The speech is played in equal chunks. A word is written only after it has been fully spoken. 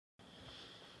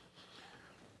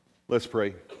Let's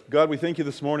pray. God, we thank you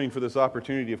this morning for this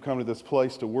opportunity of coming to this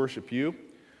place to worship you.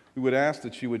 We would ask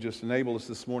that you would just enable us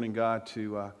this morning, God,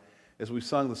 to, as we've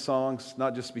sung the songs,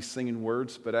 not just be singing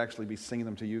words, but actually be singing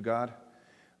them to you, God.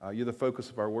 You're the focus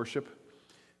of our worship.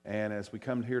 And as we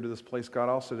come here to this place, God,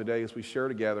 also today, as we share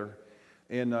together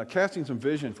in casting some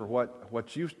vision for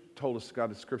what you've told us,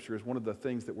 God, in Scripture is one of the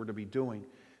things that we're to be doing,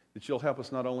 that you'll help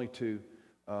us not only to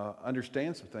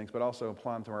understand some things, but also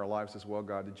apply them to our lives as well,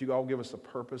 God. Did you all give us a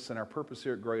purpose? And our purpose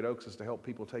here at Great Oaks is to help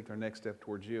people take their next step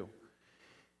towards you.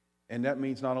 And that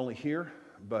means not only here,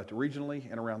 but regionally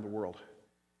and around the world.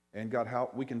 And God, how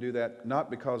we can do that, not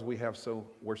because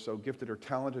we're so gifted or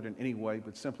talented in any way,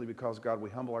 but simply because, God, we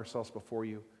humble ourselves before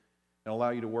you and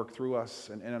allow you to work through us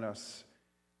and in us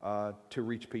to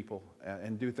reach people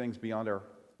and do things beyond our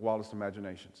wildest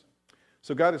imaginations.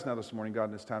 So guide us now this morning, God,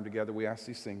 in this time together. We ask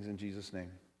these things in Jesus'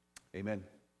 name. Amen.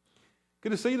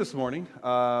 Good to see you this morning.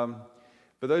 For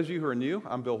those of you who are new,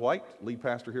 I'm Bill White, lead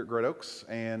pastor here at Great Oaks.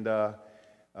 And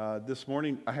this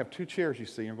morning, I have two chairs, you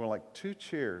see. You're going like, 2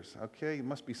 chairs. Okay, it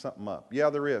must be something up. Yeah,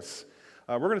 there is.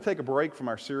 We're going to take a break from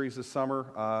our series this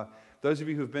summer. Those of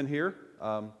you who have been here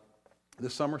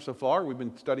this summer so far, we've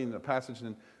been studying the passage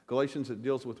in Galatians that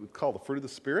deals with what we call the fruit of the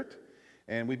Spirit.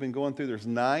 And we've been going through, there's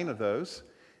 9 of those.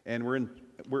 And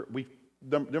we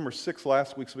number 6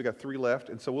 last week, so we got 3 left.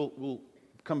 And so we'll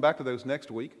come back to those next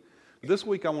week. This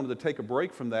week I wanted to take a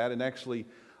break from that and actually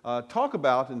talk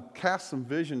about and cast some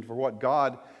vision for what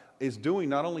God is doing,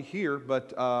 not only here,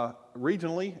 but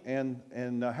regionally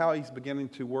and how He's beginning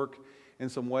to work in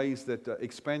some ways that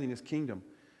expanding His kingdom.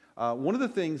 One of the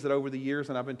things that over the years,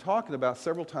 and I've been talking about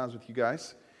several times with you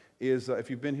guys, is,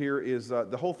 if you've been here, is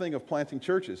the whole thing of planting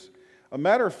churches. A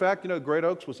matter of fact, Great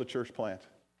Oaks was a church plant.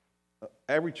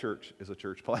 Every church is a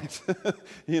church plant.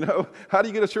 How do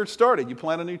you get a church started? You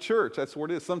plant a new church. That's what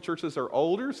it is. Some churches are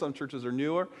older, some churches are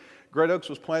newer. Great Oaks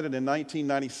was planted in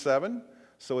 1997,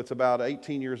 so it's about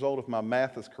 18 years old if my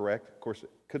math is correct. Of course, it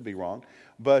could be wrong,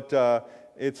 but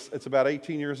it's about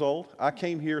 18 years old. I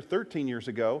came here 13 years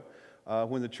ago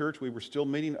when the church, we were still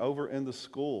meeting over in the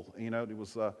school. It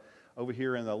was over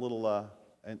here in the little,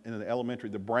 in the elementary,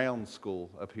 the Brown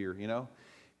School up here,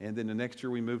 And then the next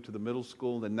year we moved to the middle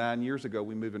school. And then 9 years ago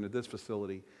we moved into this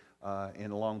facility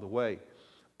and along the way.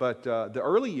 But the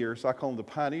early years, I call them the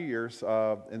pioneer years,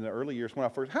 in the early years when I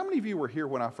first, how many of you were here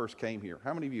when I first came here?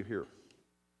 How many of you here?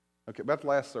 Okay, about the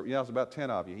last, it was about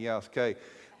 10 of you. Yeah, okay.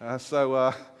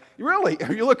 Really, if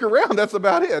you look around, that's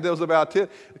about it. There was about 10,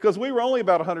 because we were only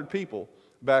about 100 people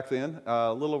back then,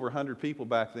 a little over 100 people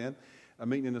back then.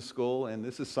 Meeting in the school, and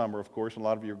this is summer, of course, and a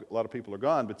lot of people are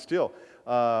gone, but still,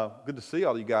 good to see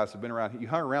all you guys who've been around. You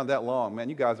hung around that long, man.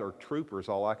 You guys are troopers,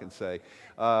 all I can say,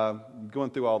 going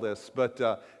through all this. But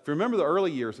if you remember the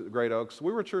early years at Great Oaks,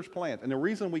 we were a church plant, and the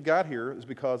reason we got here is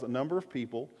because a number of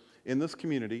people in this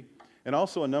community, and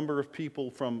also a number of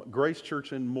people from Grace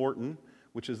Church in Morton,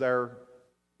 which is our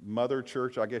mother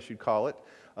church, I guess you'd call it,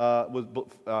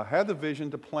 had the vision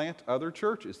to plant other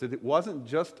churches. That it wasn't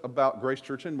just about Grace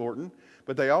Church in Morton,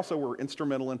 but they also were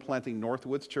instrumental in planting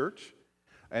Northwoods Church,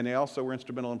 and they also were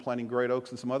instrumental in planting Great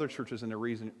Oaks and some other churches in the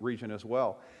region as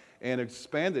well, and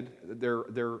expanded their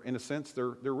in a sense,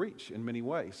 their reach in many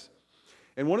ways.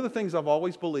 And one of the things I've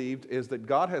always believed is that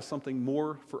God has something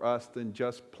more for us than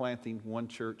just planting one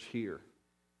church here.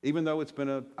 Even though it's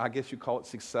been I guess you call it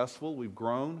successful, we've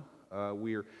grown.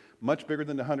 We're much bigger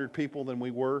than the 100 people than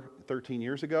we were 13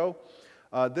 years ago.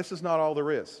 This is not all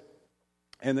there is.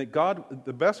 And that God,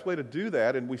 the best way to do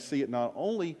that, and we see it not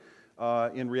only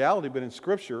in reality but in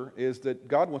Scripture, is that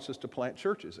God wants us to plant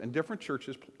churches. And different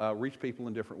churches reach people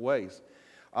in different ways.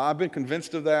 I've been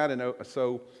convinced of that, and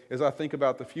so as I think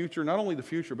about the future, not only the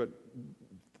future, but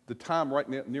the time right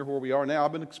near where we are now,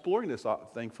 I've been exploring this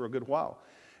thing for a good while.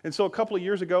 And so a couple of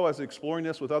years ago, I was exploring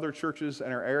this with other churches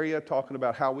in our area, talking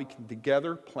about how we can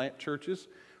together plant churches,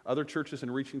 other churches,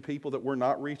 and reaching people that we're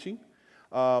not reaching.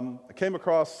 I came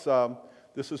across,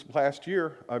 this was last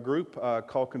year, a group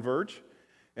called Converge.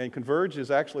 And Converge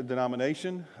is actually a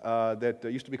denomination that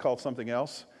used to be called something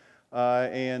else.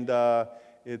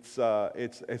 It's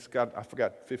got, I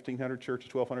forgot, 1,500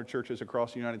 churches, 1,200 churches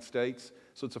across the United States.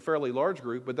 So it's a fairly large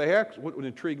group. But what would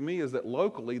intrigue me is that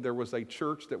locally there was a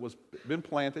church that was been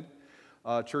planted,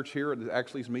 church here that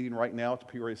actually is meeting right now at the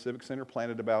Peoria Civic Center,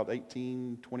 planted about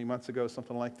 18, 20 months ago,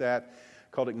 something like that,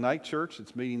 called Ignite Church.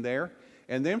 It's meeting there.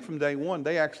 And then from day one,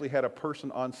 they actually had a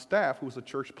person on staff who was a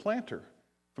church planter.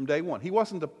 From day one. He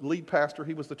wasn't the lead pastor,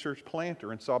 he was the church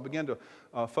planter. And so I began to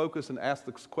focus and ask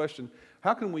this question,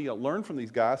 how can we learn from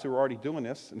these guys who are already doing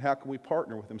this, and how can we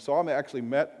partner with them? So I actually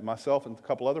met, myself and a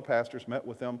couple other pastors, met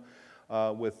with them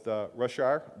with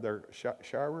Rushire, their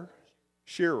Shirer,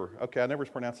 Shearer. Okay, I never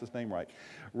pronounced his name right.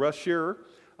 Russ Shearer,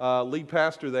 lead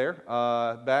pastor there,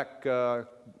 back a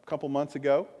couple months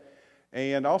ago.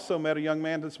 And also met a young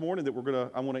man this morning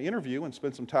that I want to interview and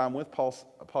spend some time with. Paul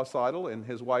Seidel and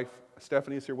his wife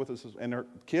Stephanie is here with us, and her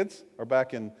kids are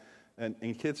back in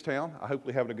Kidstown. I hope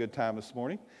they're having a good time this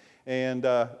morning. And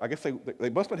I guess they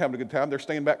must have been having a good time. They're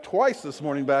staying back twice this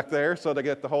morning back there, so they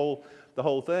get the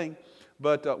whole thing.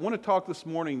 But I want to talk this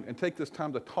morning and take this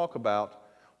time to talk about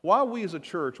why we as a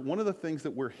church, one of the things that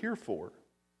we're here for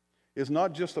is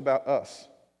not just about us.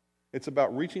 It's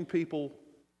about reaching people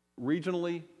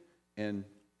regionally and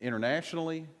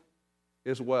internationally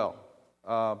as well,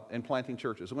 and planting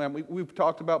churches. We've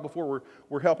talked about before,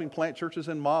 we're helping plant churches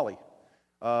in Mali,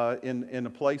 in a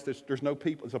place there's no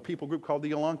people. It's a people group called the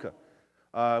Yolunka.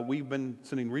 We've been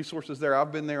sending resources there.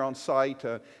 I've been there on site,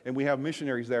 and we have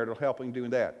missionaries there that are helping doing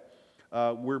that.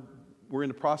 We're in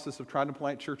the process of trying to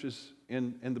plant churches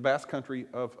in the Basque Country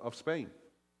of Spain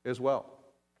as well.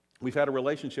 We've had a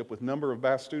relationship with a number of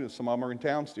Basque students. Some of them are in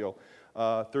town still,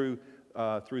 through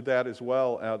that as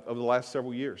well over the last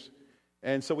several years.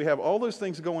 And so we have all those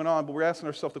things going on, but we're asking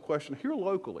ourselves the question, here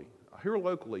locally,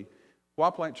 why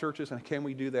plant churches, and can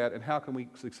we do that, and how can we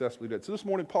successfully do it? So this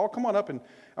morning, Paul, come on up, and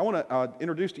I want to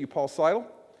introduce to you Paul Seidel.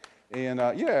 And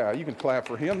yeah, you can clap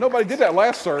for him. Nobody did that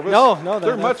last service. No,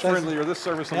 they're much friendlier this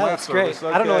service than last great. service.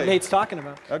 Okay. I don't know what Nate's talking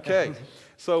about. Okay.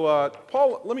 So,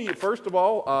 Paul, let me first of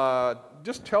all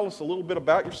just tell us a little bit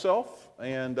about yourself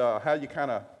and how you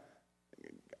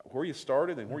where you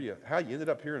started and how you ended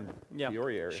up here in the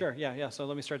Peoria area. Sure, yeah. So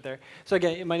let me start there. So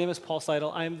again, my name is Paul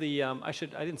Seidel. I'm the, I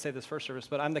didn't say this first service,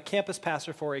 but I'm the campus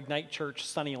pastor for Ignite Church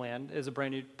Sunnyland. Is a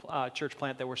brand new church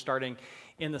plant that we're starting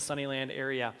in the Sunnyland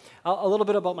area. A little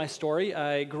bit about my story.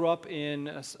 I grew up in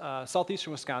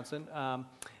southeastern Wisconsin.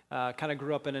 Kind of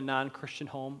grew up in a non-Christian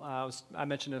home. I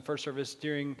mentioned in the first service,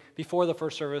 before the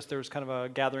first service, there was kind of a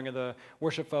gathering of the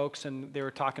worship folks, and they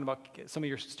were talking about, some of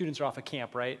your students are off of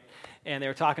camp, right? And they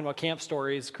were talking about camp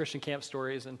stories, Christian camp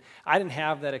stories, and I didn't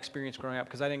have that experience growing up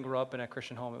because I didn't grow up in a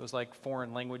Christian home. It was like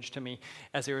foreign language to me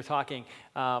as they were talking.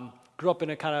 Grew up in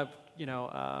a kind of, it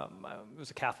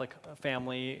was a Catholic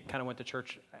family, kind of went to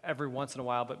church every once in a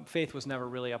while, but faith was never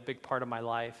really a big part of my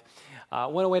life.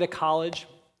 Went away to college.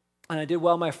 And I did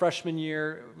well my freshman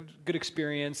year, good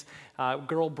experience.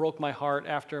 Girl broke my heart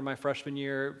after my freshman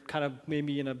year, kind of made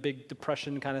me in a big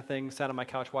depression kind of thing, sat on my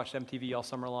couch, watched MTV all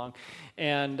summer long,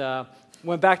 and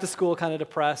went back to school kind of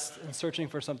depressed and searching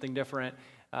for something different.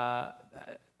 Lo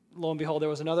and behold, there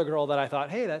was another girl that I thought,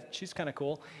 hey, she's kind of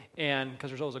cool, and because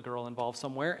there's always a girl involved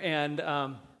somewhere, and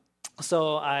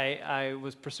so I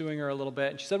was pursuing her a little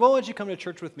bit, and she said, well, why don't you come to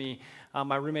church with me?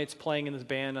 My roommate's playing in this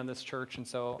band on this church, and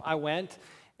so I went.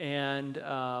 And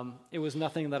it was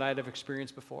nothing that I'd have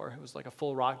experienced before. It was like a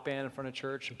full rock band in front of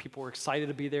church, and people were excited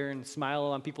to be there and smile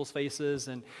on people's faces,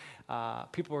 and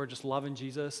people were just loving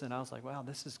Jesus. And I was like, wow,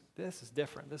 this is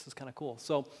different. This is kind of cool.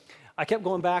 So I kept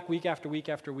going back week after week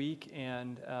after week,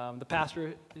 and the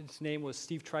pastor, his name was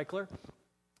Steve Treichler,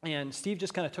 and Steve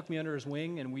just kind of took me under his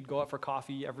wing, and we'd go out for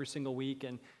coffee every single week,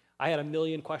 and I had a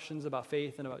million questions about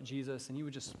faith and about Jesus, and he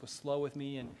was slow with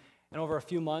me, and over a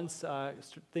few months,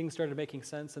 things started making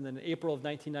sense. And then in April of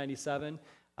 1997,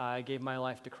 I gave my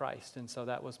life to Christ. And so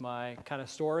that was my kind of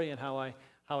story and how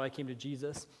I came to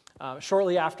Jesus.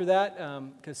 Shortly after that,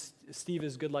 because Steve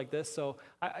is good like this, so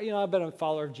I've been a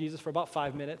follower of Jesus for about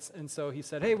 5 minutes. And so he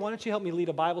said, hey, why don't you help me lead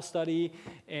a Bible study?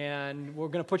 And we're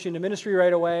going to put you into ministry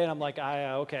right away. And I'm like,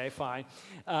 okay, fine.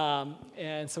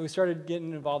 And so we started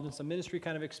getting involved in some ministry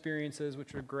kind of experiences,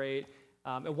 which were great.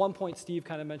 At one point, Steve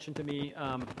kind of mentioned to me,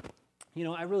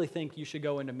 I really think you should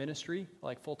go into ministry,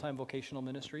 like full-time vocational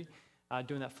ministry,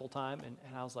 doing that full-time. And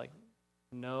I was like,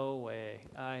 no way.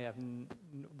 I have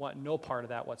no part of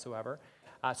that whatsoever.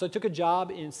 So I took a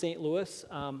job in St. Louis.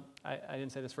 I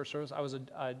didn't say this first service.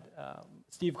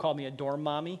 Steve called me a dorm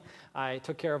mommy. I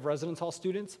took care of residence hall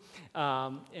students.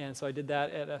 And so I did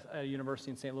that at a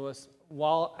university in St. Louis.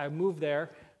 While I moved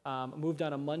there, moved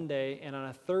on a Monday, and on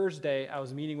a Thursday, I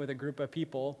was meeting with a group of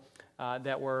people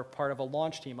that were part of a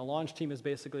launch team. A launch team is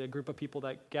basically a group of people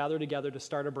that gather together to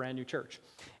start a brand new church.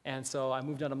 And so I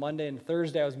moved on a Monday, and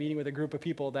Thursday I was meeting with a group of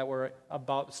people that were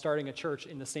about starting a church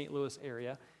in the St. Louis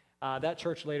area. That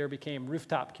church later became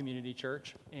Rooftop Community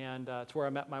Church, and it's where I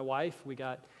met my wife.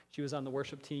 She was on the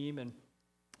worship team, and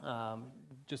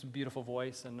just a beautiful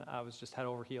voice, and I was just head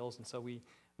over heels, and so we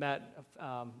met,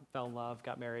 fell in love,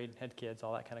 got married, had kids,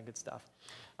 all that kind of good stuff.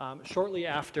 Shortly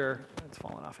after, it's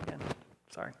falling off again.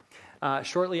 Sorry.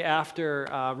 Shortly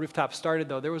after Rooftop started,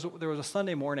 though, there was a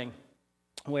Sunday morning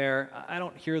where I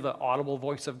don't hear the audible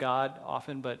voice of God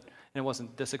often, and it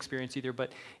wasn't this experience either,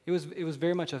 but it was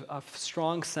very much a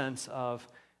strong sense of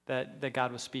that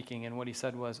God was speaking, and what he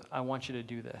said was, I want you to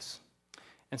do this.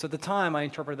 And so at the time, I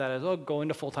interpreted that as, go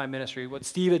into full-time ministry. What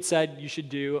Steve had said you should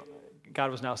do,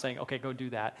 God was now saying, okay, go do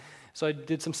that. So I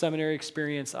did some seminary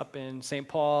experience up in St.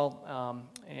 Paul,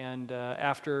 and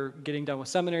after getting done with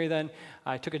seminary then,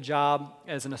 I took a job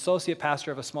as an associate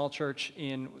pastor of a small church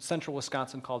in central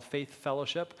Wisconsin called Faith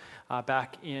Fellowship,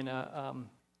 back in a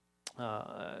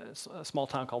small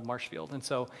town called Marshfield. And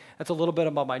so that's a little bit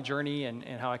about my journey and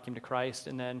how I came to Christ,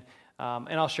 and then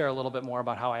and I'll share a little bit more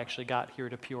about how I actually got here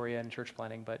to Peoria and church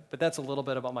planting, but that's a little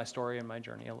bit about my story and my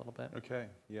journey a little bit. Okay,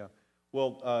 yeah.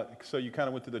 Well, so you kind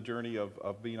of went through the journey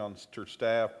of being on church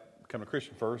staff, becoming a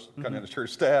Christian first, coming into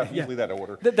church staff, usually that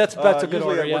order. That's a good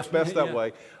order, Usually it works best that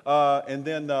way. And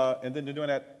then doing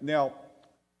that. Now,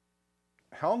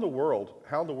 how in the world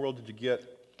did you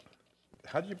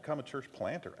how did you become a church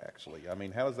planter, actually? I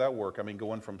mean, how does that work? I mean,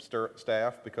 going from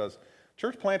staff, because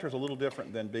church planter is a little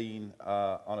different than being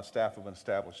on a staff of an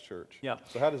established church. Yeah.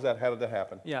 So how did that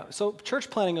happen? Yeah. So church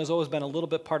planting has always been a little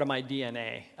bit part of my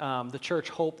DNA. The church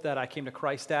Hope that I came to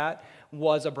Christ at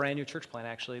was a brand new church plant,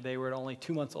 actually. They were only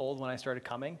 2 months old when I started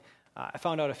coming. I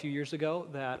found out a few years ago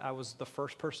that I was the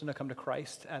first person to come to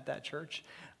Christ at that church,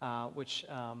 which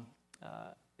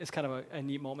is kind of a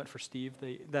neat moment for Steve,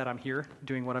 that I'm here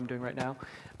doing what I'm doing right now.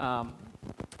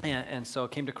 And so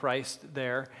came to Christ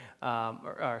there.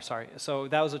 So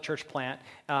that was a church plant.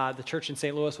 The church in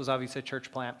St. Louis was obviously a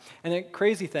church plant. And the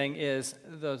crazy thing is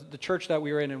the church that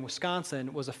we were in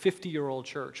Wisconsin was a 50-year-old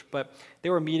church, but they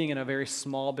were meeting in a very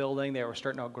small building. They were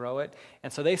starting to outgrow it.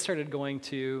 And so they started going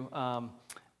to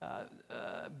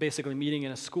basically meeting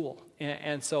in a school.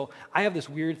 And so I have this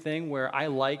weird thing where I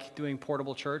like doing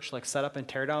portable church, like set up and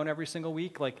tear down every single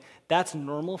week. Like, that's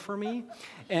normal for me.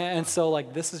 And so,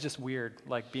 like, this is just weird,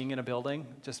 like being in a building,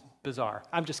 just bizarre.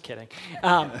 I'm just kidding.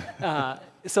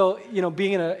 So,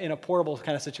 being in a portable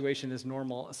kind of situation is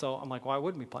normal. So I'm like, why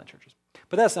wouldn't we plant churches?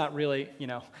 But that's not really,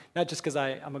 not just because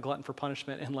I'm a glutton for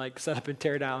punishment and like set up and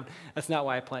tear down. That's not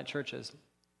why I plant churches.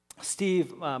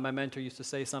 Steve, my mentor, used to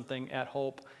say something at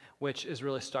Hope, which is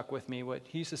really stuck with me. What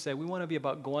he used to say, we want to be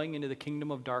about going into the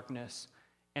kingdom of darkness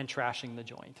and trashing the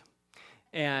joint.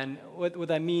 And what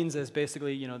that means is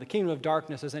basically, the kingdom of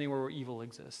darkness is anywhere where evil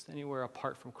exists, anywhere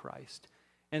apart from Christ.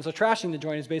 And so trashing the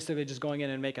joint is basically just going in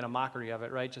and making a mockery of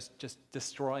it, right? Just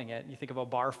destroying it. You think of a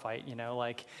bar fight,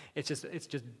 like it's just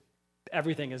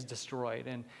everything is destroyed.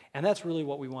 And that's really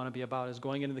what we want to be about, is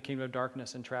going into the kingdom of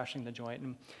darkness and trashing the joint.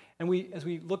 And we, as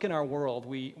we look in our world,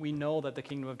 we know that the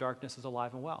kingdom of darkness is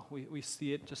alive and well. We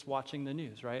see it just watching the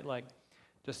news, right? Like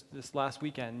just this last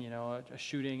weekend, a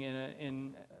shooting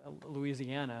in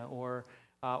Louisiana, or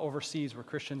overseas where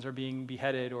Christians are being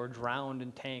beheaded or drowned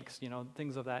in tanks,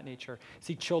 things of that nature.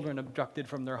 See children abducted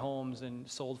from their homes and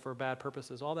sold for bad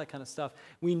purposes, all that kind of stuff.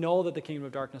 We know that the kingdom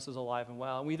of darkness is alive and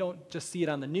well. And we don't just see it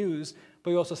on the news, but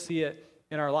we also see it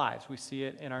in our lives. We see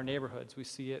it in our neighborhoods. We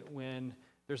see it when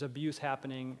there's abuse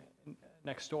happening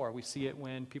next door. We see it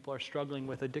when people are struggling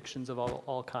with addictions of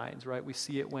all kinds, right? We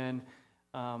see it when,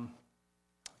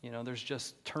 there's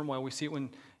just turmoil. We see it when,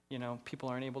 people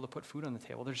aren't able to put food on the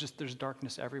table. There's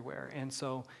darkness everywhere. And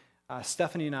so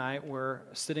Stephanie and I were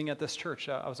sitting at this church.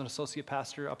 I was an associate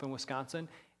pastor up in Wisconsin,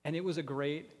 and it was a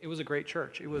great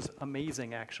church. It was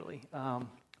amazing, actually.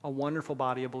 A wonderful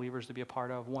body of believers to be a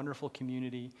part of, wonderful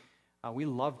community. We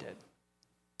loved it.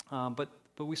 But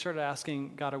we started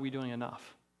asking, God, are we doing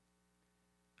enough?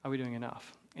 Are we doing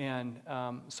enough? And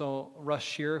so Russ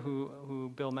Shear,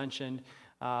 who Bill mentioned,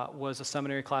 was a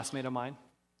seminary classmate of mine.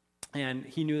 And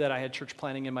he knew that I had church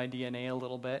planting in my DNA a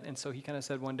little bit. And so he kind of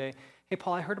said one day, hey,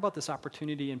 Paul, I heard about this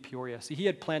opportunity in Peoria. See, he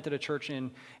had planted a church in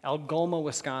Algoma,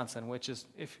 Wisconsin, which is,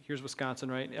 here's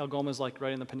Wisconsin, right? Algoma is like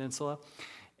right in the peninsula.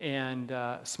 And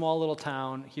small little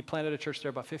town. He planted a church there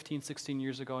about 15, 16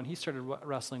 years ago. And he started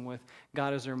wrestling with,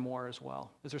 God, is there more as well?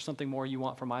 Is there something more you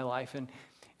want for my life? And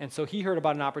so he heard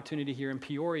about an opportunity here in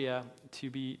Peoria to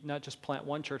be not just plant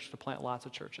one church, to plant lots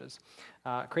of churches.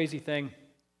 Crazy thing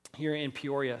here in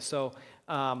Peoria. So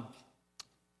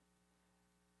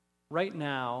right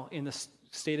now in the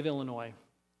state of Illinois,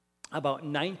 about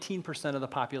 19% of the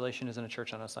population is in a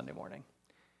church on a Sunday morning.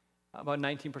 About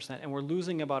 19%. And we're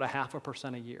losing about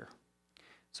 0.5% a year.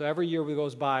 So every year that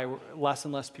goes by, less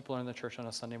and less people are in the church on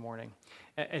a Sunday morning.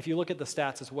 If you look at the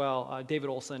stats as well, David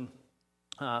Olson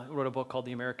wrote a book called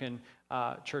The American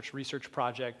Church Research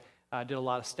Project, did a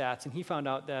lot of stats, and he found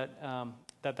out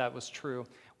that was true.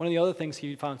 One of the other things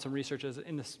he found some research is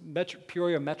in this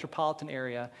Peoria metropolitan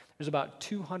area, there's about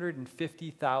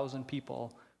 250,000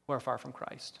 people who who are far from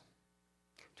Christ.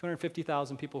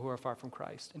 250,000 people who are far from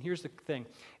Christ. And here's the thing.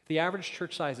 If the average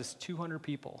church size is 200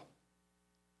 people,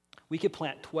 we could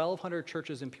plant 1,200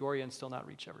 churches in Peoria and still not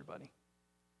reach everybody.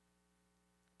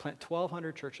 Plant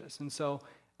 1,200 churches. And so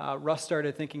Russ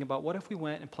started thinking about, what if we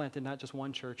went and planted not just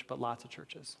one church, but lots of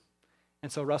churches?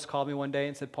 And so Russ called me one day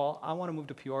and said, Paul, I want to move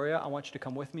to Peoria. I want you to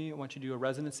come with me. I want you to do a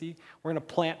residency. We're going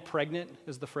to plant pregnant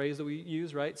is the phrase that we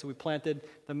use, right? So we planted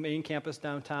the main campus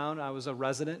downtown. I was a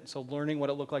resident, so learning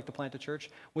what it looked like to plant a church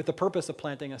with the purpose of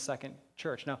planting a second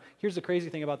church. Now, here's the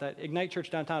crazy thing about that. Ignite Church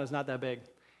downtown is not that big.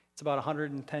 It's about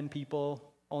 110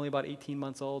 people, only about 18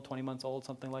 months old, 20 months old,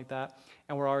 something like that.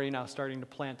 And we're already now starting to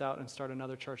plant out and start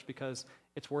another church because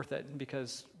it's worth it,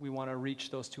 because we want to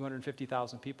reach those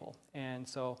 250,000 people. And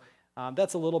so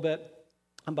that's a little bit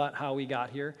about how we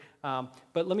got here.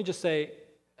 But let me just say,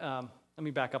 let me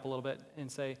back up a little bit and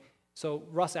say, so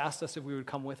Russ asked us if we would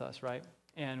come with us, right?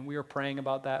 And we were praying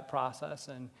about that process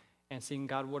and seeing,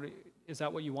 God, is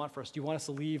that what you want for us? Do you want us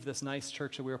to leave this nice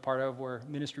church that we were part of where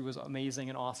ministry was amazing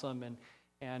and awesome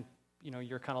and you know,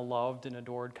 you're kind of loved and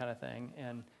adored kind of thing?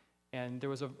 And there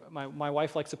was my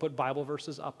wife likes to put Bible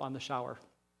verses up on the shower.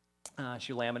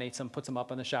 She laminates them, puts them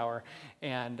up in the shower.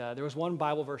 And there was one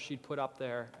Bible verse she'd put up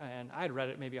there, and I had read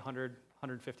it maybe 100,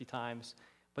 150 times.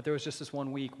 But there was just this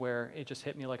one week where it just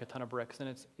hit me like a ton of bricks. And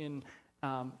it's in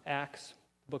Acts,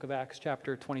 the book of Acts,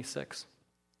 chapter 26.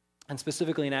 And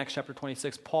specifically in Acts chapter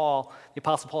 26, Paul, the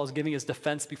Apostle Paul, is giving his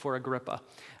defense before Agrippa.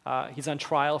 He's on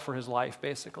trial for his life,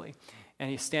 basically. And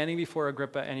he's standing before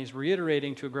Agrippa, and he's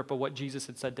reiterating to Agrippa what Jesus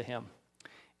had said to him.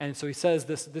 And so he says,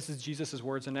 this is Jesus'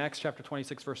 words. In Acts chapter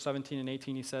 26, verse 17 and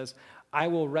 18, he says, I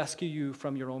will rescue you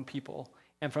from your own people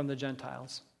and from the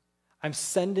Gentiles. I'm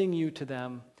sending you to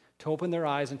them to open their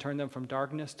eyes and turn them from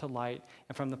darkness to light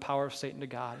and from the power of Satan to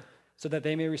God, so that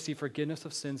they may receive forgiveness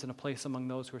of sins and a place among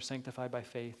those who are sanctified by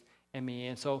faith in me.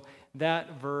 And so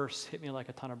that verse hit me like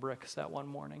a ton of bricks that one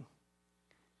morning.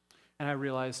 And I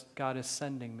realized God is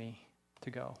sending me to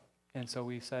go. And so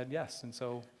we said yes. And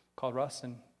so called Russ,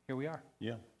 and here we are.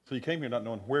 Yeah. So you came here not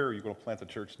knowing where you're going to plant the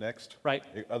church next. Right.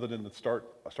 Other than the start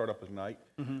up Ignite.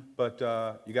 Mm-hmm. But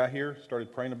you got here,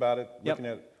 started praying about it, looking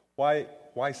at it. Why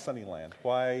Sunnyland?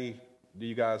 Why do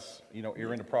you guys,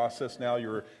 you're in the process now,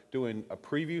 you're doing a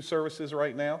preview services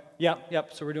right now?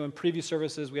 Yep. So we're doing preview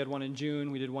services. We had one in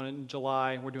June, we did one in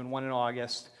July, we're doing one in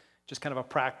August. Just kind of a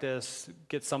practice,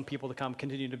 get some people to come,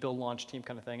 continue to build launch team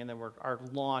kind of thing. And then our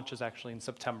launch is actually in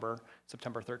September.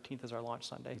 September 13th is our launch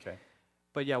Sunday. Okay.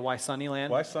 But yeah, why Sunnyland?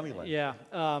 Why Sunnyland? Yeah,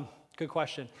 good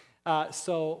question.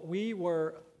 So we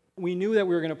knew that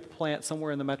we were going to plant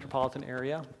somewhere in the metropolitan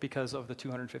area because of the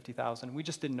 250,000. We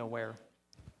just didn't know where.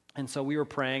 And so we were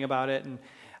praying about it, and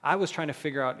I was trying to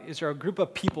figure out, is there a group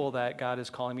of people that God is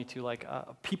calling me to, like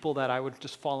people that I would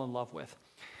just fall in love with?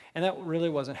 And that really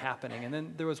wasn't happening. And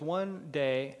then there was one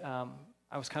day,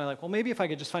 I was kind of like, well, maybe if I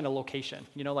could just find a location,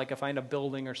 like if I find a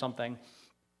building or something,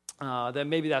 then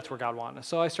maybe that's where God wanted us.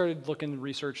 So I started looking,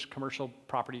 research commercial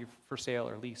property for sale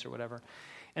or lease or whatever.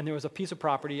 And there was a piece of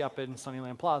property up in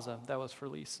Sunnyland Plaza that was for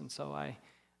lease. And so I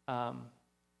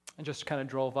just kind of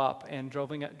drove up and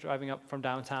driving up from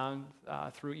downtown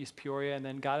through East Peoria and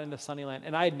then got into Sunnyland.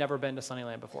 And I had never been to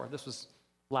Sunnyland before. This was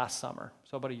last summer,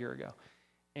 so about a year ago.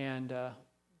 And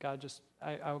God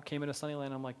I came into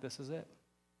Sunnyland. I'm like, this is it.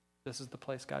 This is the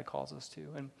place God calls us to.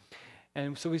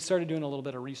 And so we started doing a little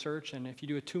bit of research. And if you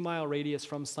do a 2-mile radius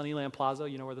from Sunnyland Plaza,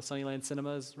 where the Sunnyland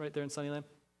Cinema is right there in Sunnyland,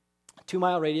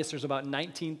 2-mile radius, there's about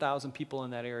 19,000 people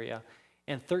in that area,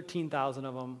 and 13,000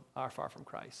 of them are far from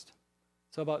Christ.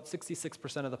 So about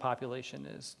 66% of the population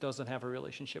doesn't have a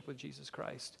relationship with Jesus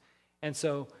Christ. And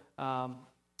so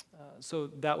so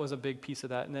that was a big piece of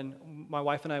that. And then my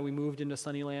wife and I, we moved into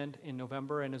Sunnyland in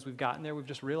November, and as we've gotten there, we've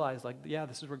just realized,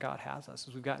 this is where God has us.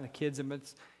 As we've gotten the kids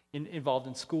involved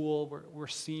in school, we're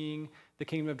seeing the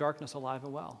kingdom of darkness alive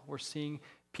and well. We're seeing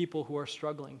people who are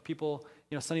struggling. People,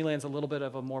 Sunnyland's a little bit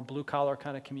of a more blue-collar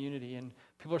kind of community, and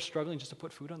people are struggling just to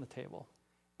put food on the table.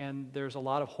 And there's a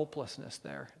lot of hopelessness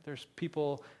there. There's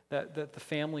people that the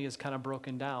family is kind of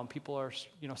broken down. People are,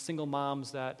 single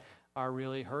moms that are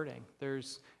really hurting.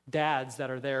 There's dads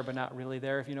that are there but not really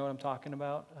there, if you know what I'm talking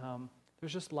about.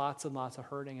 There's just lots and lots of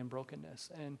hurting and brokenness.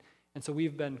 And so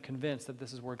we've been convinced that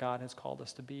this is where God has called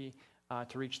us to be,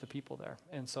 to reach the people there.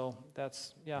 And so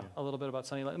that's, a little bit about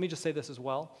Sunnyland. Let me just say this as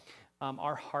well.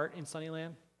 Our heart in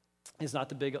Sunnyland is not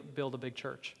to build a big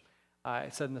church. I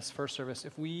said in this first service,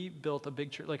 if we built a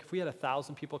big church, like if we had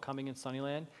 1,000 people coming in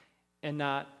Sunnyland and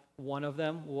not one of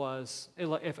them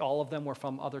if all of them were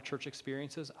from other church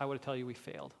experiences, I would tell you we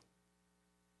failed.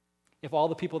 If all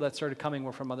the people that started coming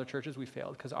were from other churches, we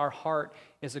failed, because our heart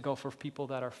is to go for people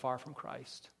that are far from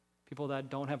Christ, people that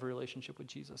don't have a relationship with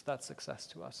Jesus. That's success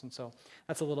to us. And so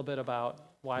that's a little bit about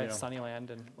why it's Sunnyland.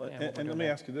 And let me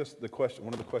ask you this,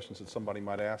 one of the questions that somebody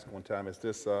might ask one time is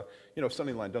this,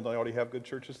 Sunnyland, don't they already have good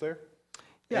churches there?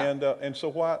 Yeah. And so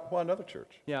why another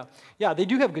church? Yeah, they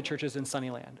do have good churches in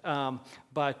Sunnyland.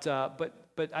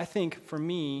 But I think for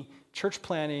me, church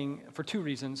planting, for two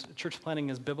reasons, church planting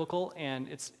is biblical and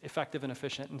it's effective and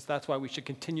efficient, and so that's why we should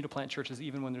continue to plant churches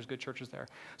even when there's good churches there.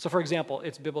 So for example,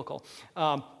 it's biblical.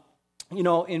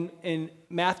 In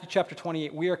Matthew chapter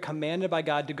 28, we are commanded by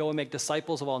God to go and make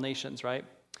disciples of all nations, right?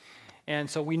 And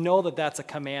so we know that that's a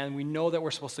command. We know that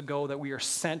we're supposed to go, that we are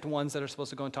sent ones that are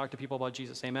supposed to go and talk to people about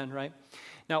Jesus. Amen, right?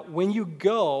 Now, when you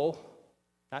go,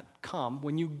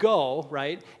 when you go,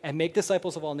 right, and make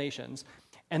disciples of all nations,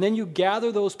 and then you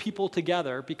gather those people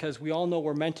together, because we all know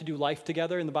we're meant to do life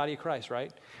together in the body of Christ,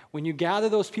 right? When you gather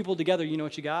those people together, you know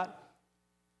what you got?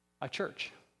 A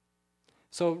church.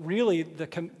 So really,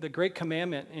 the great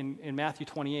commandment in Matthew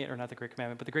 28, or not the great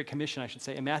commandment, but the great commission, I should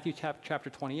say, in Matthew chapter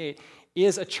 28,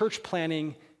 is a church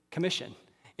planting commission.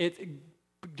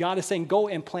 God is saying, go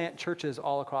and plant churches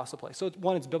all across the place. So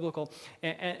one, it's biblical.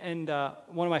 And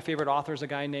one of my favorite authors, a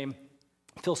guy named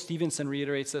Phil Stevenson,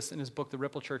 reiterates this in his book, The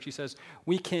Ripple Church. He says,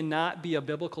 we cannot be a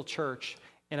biblical church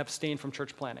and abstain from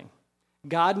church planting.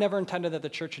 God never intended that the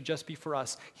church should just be for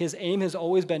us. His aim has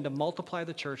always been to multiply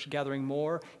the church, gathering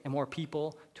more and more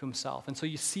people to himself. And so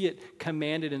you see it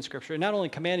commanded in Scripture. And not only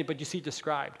commanded, but you see it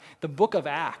described. The book of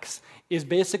Acts is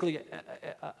basically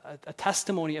a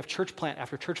testimony of church plant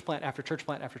after church plant after church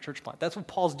plant after church plant. That's what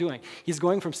Paul's doing. He's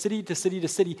going from city to city to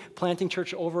city, planting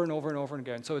church over and over and over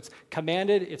again. So it's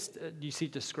commanded, you see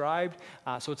it described,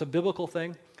 so it's a biblical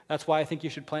thing. That's why I think you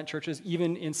should plant churches,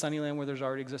 even in Sunnyland where there's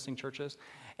already existing churches.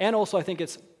 And also I think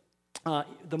it's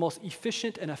the most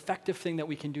efficient and effective thing that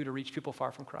we can do to reach people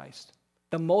far from Christ.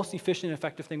 The most efficient and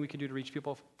effective thing we can do to reach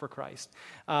people for Christ.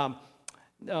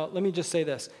 Let me just say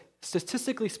this.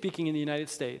 Statistically speaking, in the United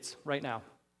States right now,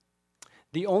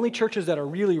 the only churches that are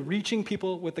really reaching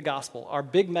people with the gospel are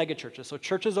big mega churches. So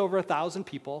churches over 1,000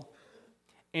 people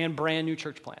and brand new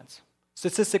church plants.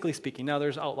 Statistically speaking. Now,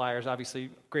 there's outliers, obviously,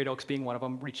 Great Oaks being one of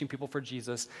them, reaching people for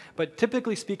Jesus. But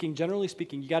typically speaking, generally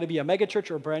speaking, you got to be a mega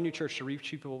church or a brand new church to reach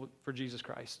people for Jesus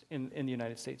Christ in the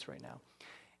United States right now.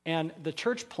 And the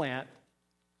church plant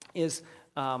is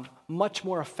much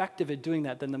more effective at doing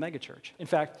that than the mega church. In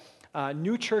fact,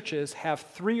 new churches have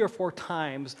 3 or 4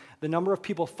 times the number of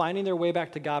people finding their way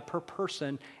back to God per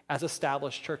person as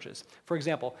established churches. For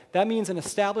example, that means an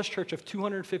established church of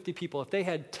 250 people, if they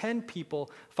had 10 people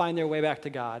find their way back to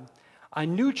God, a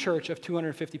new church of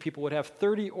 250 people would have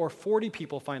 30 or 40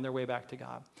 people find their way back to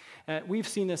God. We've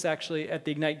seen this actually at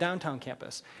the Ignite Downtown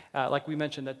campus. Like we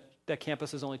mentioned, that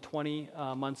campus is only 20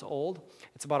 months old.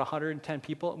 It's about 110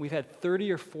 people, and we've had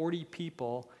 30 or 40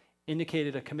 people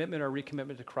indicated a commitment or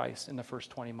recommitment to Christ in the first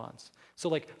 20 months. So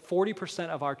like 40%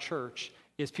 of our church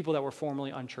is people that were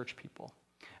formerly unchurched people.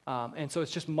 And so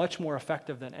it's just much more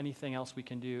effective than anything else we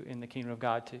can do in the kingdom of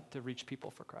God to reach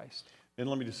people for Christ. And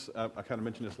let me just, I kind of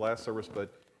mentioned this last service,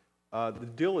 but the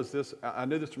deal is this. I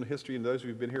know this from history, and those of you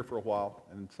who've been here for a while,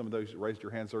 and some of those who raised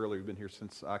your hands earlier who've been here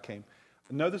since I came,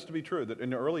 know this to be true, that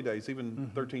in the early days,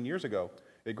 even 13 years ago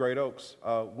at Great Oaks,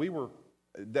 we were,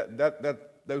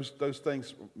 those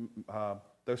things,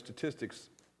 those statistics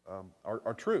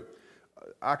are true.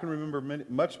 I can remember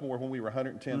much more when we were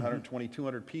 110, 120,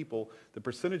 200 people. The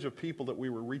percentage of people that we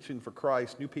were reaching for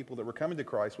Christ, new people that were coming to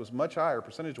Christ, was much higher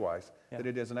percentage-wise than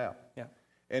it is now. Yeah.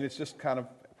 And it's just kind of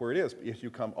where it is. If you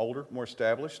become older, more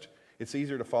established, it's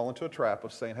easier to fall into a trap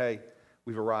of saying, hey,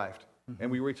 we've arrived. And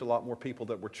we reach a lot more people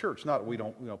that were church. Not that we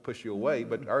don't push you away,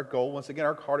 but our goal, once again,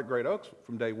 our heart at Great Oaks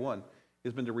from day one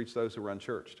has been to reach those who are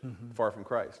unchurched, far from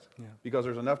Christ. Yeah. Because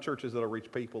there's enough churches that'll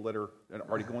reach people that are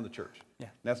already going to church. Yeah.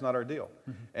 And that's not our deal.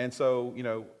 And so,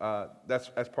 that's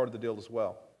part of the deal as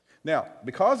well. Now,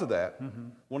 because of that,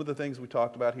 one of the things we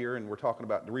talked about here, and we're talking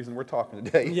about, the reason we're talking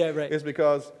today is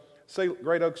because, say,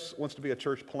 Great Oaks wants to be a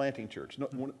church planting church.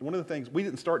 One of the things, we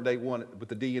didn't start day one with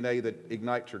the DNA that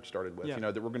Ignite Church started with,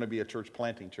 that we're going to be a church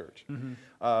planting church.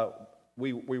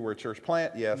 We were a church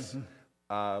plant, yes.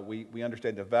 We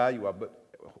understand the value of it,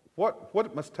 but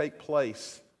what must take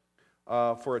place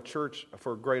for a church,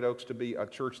 for Great Oaks to be a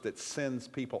church that sends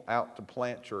people out to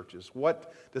plant churches?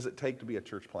 What does it take to be a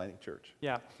church planting church?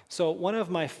 Yeah. So one of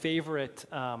my favorite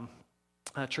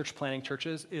church planting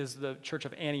churches is the church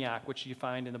of Antioch, which you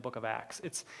find in the book of Acts.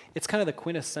 It's kind of the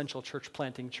quintessential church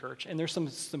planting church. And there's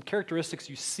some characteristics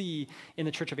you see in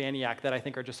the church of Antioch that I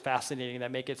think are just fascinating,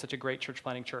 that make it such a great church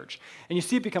planting church. And you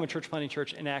see it become a church planting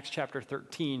church in Acts chapter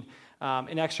 13.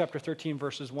 In Acts chapter 13,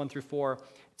 verses 1 through 4, it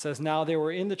says, "Now there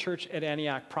were in the church at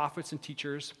Antioch prophets and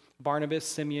teachers, Barnabas,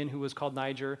 Simeon, who was called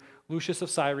Niger, Lucius of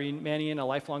Cyrene, Manaen, a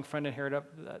lifelong friend of Herod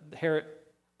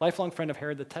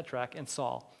the Tetrarch, and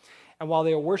Saul. And while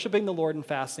they were worshiping the Lord and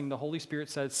fasting, the Holy Spirit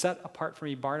said, 'Set apart for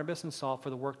me Barnabas and Saul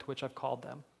for the work to which I've called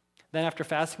them.' Then after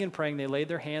fasting and praying, they laid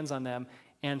their hands on them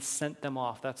and sent them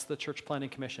off." That's the church planting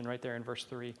commission right there in verse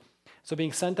 3. So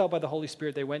being sent out by the Holy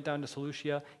Spirit, they went down to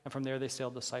Seleucia, and from there they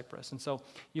sailed to Cyprus. And so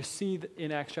you see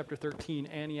in Acts chapter 13,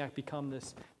 Antioch become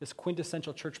this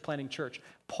quintessential church planting church.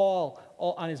 Paul,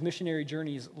 on his missionary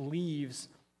journeys, leaves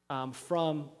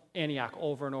from Antioch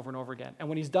over and over and over again. And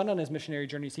when he's done on his missionary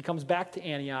journeys, he comes back to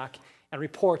Antioch and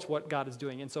reports what God is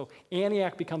doing. And so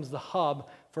Antioch becomes the hub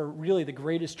for really the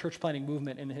greatest church planting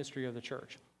movement in the history of the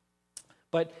church.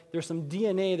 But there's some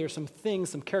DNA, there's some things,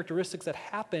 some characteristics that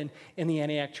happen in the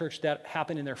Antioch church that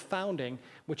happen in their founding,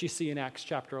 which you see in Acts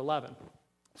chapter 11.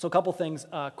 So a couple things,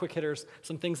 quick hitters,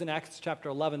 some things in Acts chapter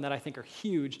 11 that I think are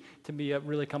huge to be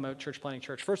really come a church planting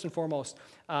church. First and foremost,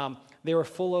 they were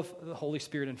full of the Holy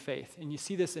Spirit and faith. And you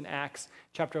see this in Acts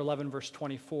chapter 11, verse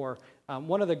 24.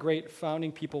 One of the great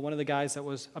founding people, one of the guys that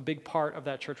was a big part of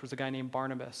that church was a guy named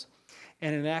Barnabas.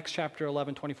 And in Acts chapter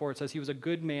 11, 24, it says he was a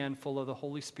good man full of the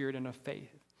Holy Spirit and of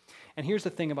faith. And here's the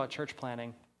thing about church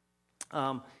planting.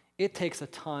 It takes a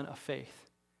ton of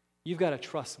faith. You've got to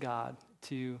trust God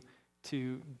to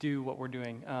do what we're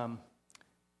doing.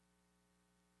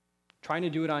 Trying to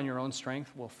do it on your own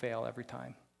strength will fail every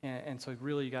time. And so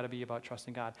really you got to be about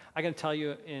trusting God. I got to tell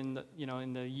you, in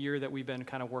the year that we've been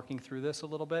kind of working through this a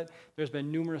little bit, there's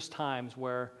been numerous times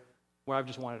where I've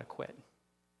just wanted to quit.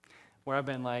 Where I've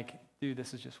been like, dude,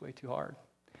 this is just way too hard.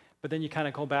 But then you kind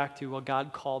of go back to, well,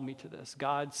 God called me to this.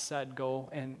 God said go,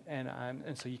 and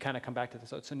so you kind of come back to this.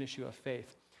 So it's an issue of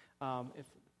faith.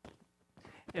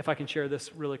 If I can share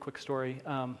this really quick story.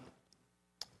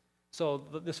 So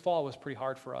this fall was pretty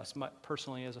hard for us,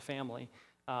 personally as a family.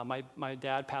 My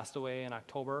dad passed away in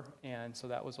October, and so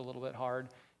that was a little bit hard.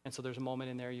 And so there's a moment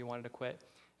in there you wanted to quit.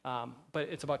 But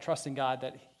it's about trusting God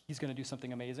that he's going to do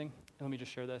something amazing. And let me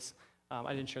just share this.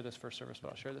 I didn't share this first service, but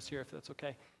I'll share this here if that's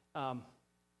okay.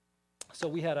 So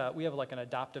we have like an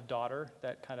adoptive daughter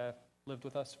that kind of lived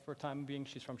with us for a time being.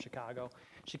 She's from Chicago.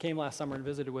 She came last summer and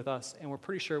visited with us, and we're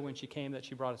pretty sure when she came that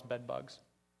she brought us bed bugs.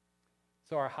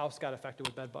 So our house got affected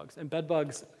with bed bugs. And bed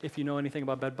bugs, if you know anything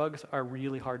about bed bugs, are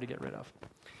really hard to get rid of.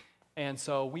 And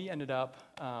so we ended up,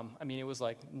 it was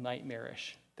like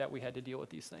nightmarish that we had to deal with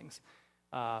these things,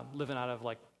 living out of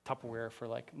like Tupperware for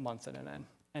like months and end.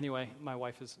 Anyway, my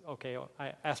wife is okay.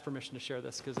 I asked permission to share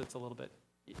this because it's a little bit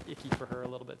icky for her a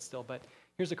little bit still. But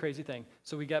here's the crazy thing.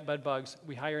 So we get bed bugs.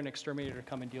 We hire an exterminator to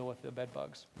come and deal with the bed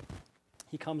bugs.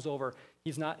 He comes over.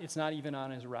 It's not even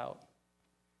on his route.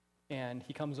 And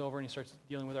he comes over and he starts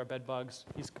dealing with our bed bugs.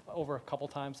 He's over a couple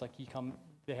times.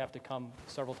 They have to come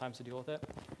several times to deal with it.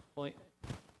 Well,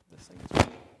 this thing is,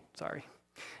 sorry.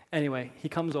 Anyway, he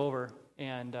comes over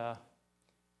and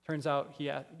turns out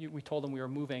we told him we were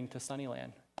moving to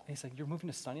Sunnyland. And he's like, "You're moving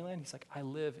to Sunnyland?" He's like, "I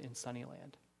live in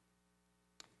Sunnyland."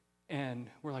 And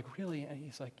we're like, "Really?" And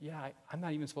he's like, "Yeah, I'm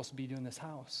not even supposed to be doing this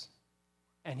house."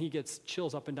 And he gets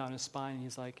chills up and down his spine, and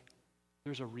he's like,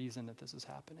 "There's a reason that this is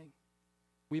happening.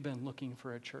 We've been looking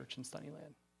for a church in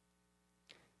Sunnyland."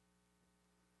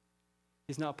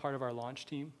 He's now part of our launch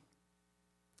team.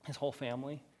 His whole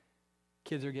family.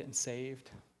 Kids are getting saved.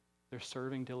 They're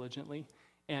serving diligently.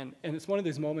 And it's one of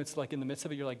those moments, like in the midst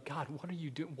of it, you're like, "God, what are you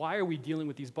doing? Why are we dealing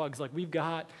with these bugs? Like, we've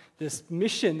got this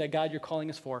mission that, God, you're calling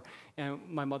us for." And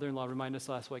my mother-in-law reminded us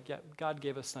last week, God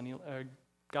gave us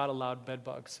God allowed bed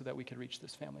bugs so that we could reach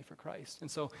this family for Christ. And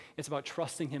so it's about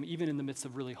trusting him even in the midst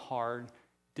of really hard,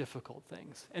 difficult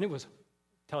things. And it was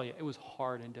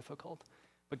hard and difficult,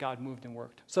 but God moved and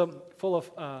worked. So full of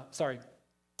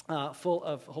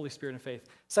Holy Spirit and faith.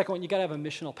 Second one, you got to have a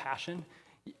missional passion.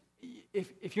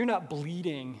 If you're not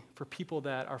bleeding for people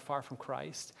that are far from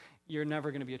Christ, you're never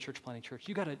going to be a church planting church.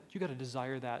 You got to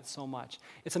desire that so much.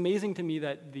 It's amazing to me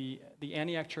that the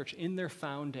Antioch church, in their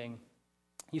founding,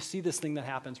 you see this thing that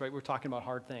happens, right? We're talking about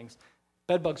hard things.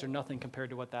 Bed bugs are nothing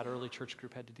compared to what that early church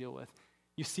group had to deal with.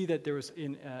 You see that there was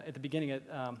at the beginning,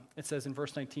 it says in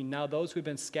verse 19, "Now those who had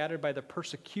been scattered by the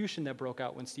persecution that broke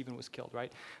out when Stephen was killed,"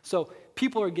 right? So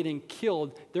people are getting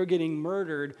killed. They're getting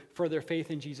murdered for their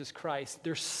faith in Jesus Christ.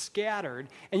 They're scattered.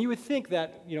 And you would think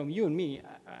that, you and me,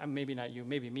 maybe not you,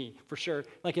 maybe me, for sure.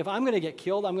 Like if I'm going to get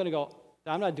killed, I'm going to go,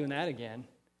 I'm not doing that again.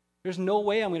 There's no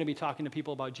way I'm going to be talking to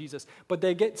people about Jesus. But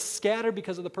they get scattered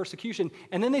because of the persecution,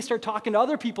 and then they start talking to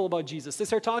other people about Jesus. They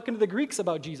start talking to the Greeks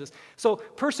about Jesus. So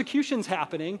persecution's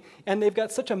happening, and they've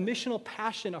got such a missional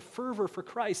passion, a fervor for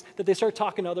Christ, that they start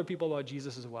talking to other people about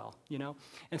Jesus as well, you know?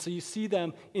 And so you see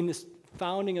them in this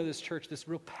founding of this church, this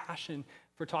real passion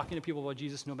for talking to people about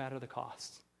Jesus no matter the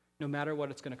cost, no matter what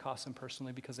it's going to cost them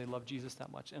personally, because they love Jesus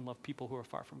that much and love people who are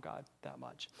far from God that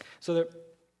much. So they're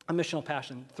a missional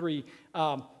passion. 3,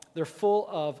 they're full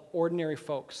of ordinary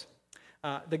folks.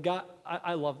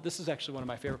 I love, this is actually one of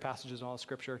my favorite passages in all of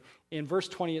Scripture. In verse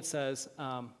 20 it says,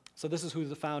 so this is who's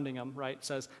the founding them, right? It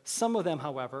says, some of them,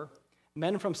 however,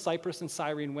 men from Cyprus and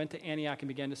Cyrene went to Antioch and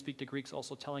began to speak to Greeks,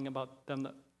 also telling about them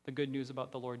the good news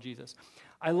about the Lord Jesus.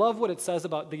 I love what it says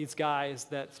about these guys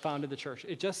that founded the church.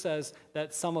 It just says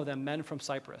that some of them, men from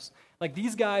Cyprus. Like,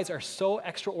 these guys are so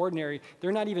extraordinary,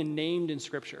 they're not even named in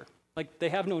Scripture. Like, they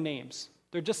have no names.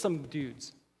 They're just some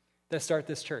dudes that start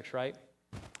this church, right?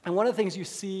 And one of the things you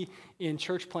see in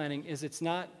church planting is it's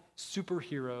not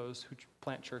superheroes who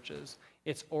plant churches.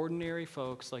 It's ordinary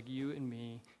folks like you and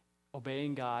me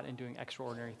obeying God and doing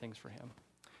extraordinary things for Him.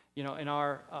 You know, in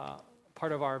our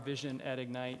part of our vision at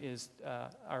Ignite is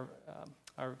our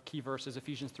key verse is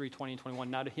Ephesians 3:20 and 21.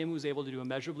 Now to Him who is able to do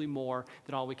immeasurably more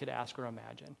than all we could ask or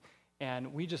imagine.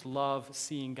 And we just love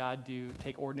seeing God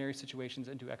take ordinary situations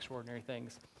and do extraordinary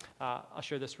things. I'll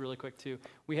share this really quick, too.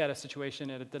 We had a situation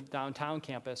at the downtown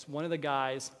campus. One of the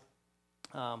guys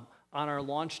on our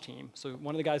launch team, so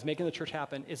one of the guys making the church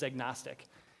happen, is agnostic.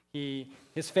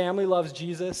 His family loves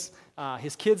Jesus.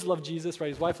 His kids love Jesus, right?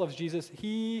 His wife loves Jesus.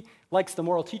 He likes the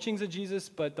moral teachings of Jesus,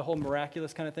 but the whole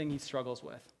miraculous kind of thing he struggles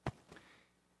with.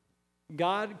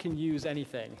 God can use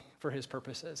anything for His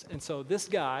purposes. And so this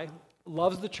guy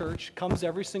loves the church, comes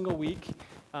every single week,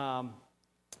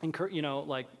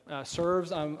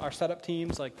 serves on our setup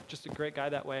teams, like just a great guy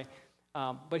that way.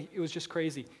 But it was just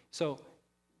crazy. So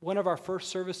one of our first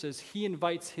services, he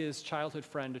invites his childhood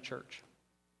friend to church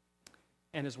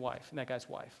and his wife, and that guy's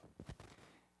wife.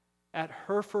 At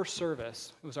her first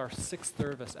service, it was our 6th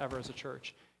service ever as a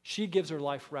church, she gives her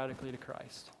life radically to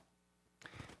Christ.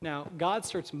 Now, God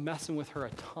starts messing with her a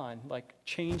ton, like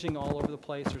changing all over the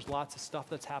place. There's lots of stuff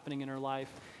that's happening in her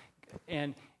life.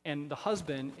 And the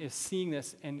husband is seeing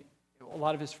this, and a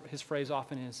lot of his phrase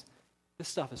often is, this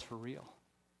stuff is for real.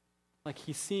 Like,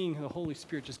 he's seeing the Holy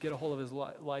Spirit just get a hold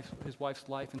of his wife's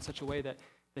life in such a way that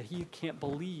he can't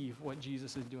believe what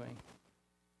Jesus is doing.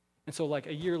 And so, like,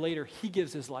 a year later, he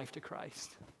gives his life to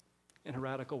Christ in a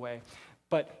radical way.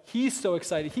 But he's so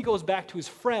excited, he goes back to his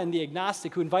friend, the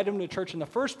agnostic, who invited him to church in the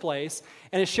first place,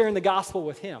 and is sharing the gospel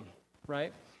with him,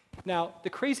 right? Now, the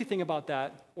crazy thing about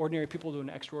that, ordinary people doing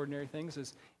extraordinary things,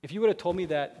 is if you would have told me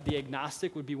that the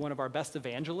agnostic would be one of our best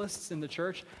evangelists in the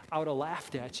church, I would have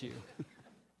laughed at you,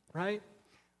 right?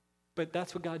 But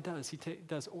that's what God does. He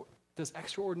does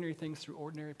extraordinary things through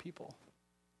ordinary people.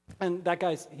 And that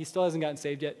guy, he still hasn't gotten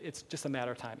saved yet. It's just a matter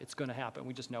of time. It's going to happen.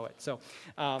 We just know it. So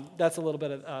that's a little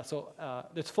bit of,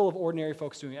 it's full of ordinary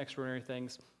folks doing extraordinary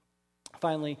things.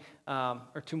 Finally,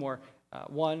 or 2 more.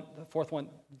 The fourth one,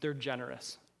 they're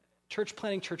generous. Church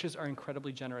planting churches are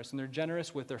incredibly generous, and they're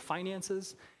generous with their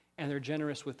finances, and they're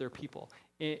generous with their people.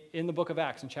 In the book of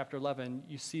Acts, in chapter 11,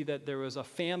 you see that there was a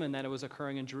famine that was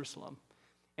occurring in Jerusalem.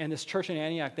 And this church in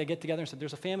Antioch, they get together and said,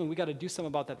 there's a famine, we got to do something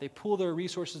about that. They pool their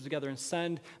resources together and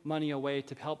send money away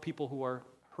to help people who are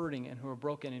hurting and who are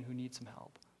broken and who need some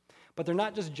help. But they're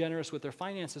not just generous with their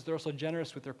finances, they're also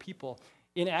generous with their people.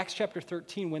 In Acts chapter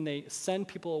 13, when they send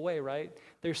people away, right,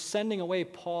 they're sending away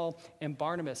Paul and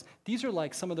Barnabas. These are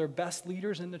like some of their best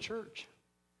leaders in the church.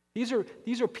 These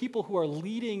are people who are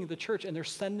leading the church, and they're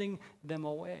sending them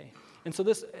away. And so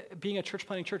this, being a church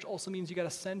planting church, also means you got to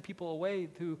send people away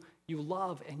who you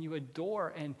love and you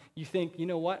adore, and you think, you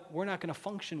know what, we're not going to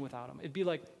function without them. It'd be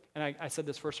like, and I said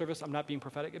this first service, I'm not being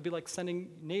prophetic, it'd be like sending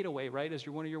Nate away, right, as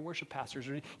one of your worship pastors,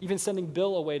 or even sending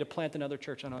Bill away to plant another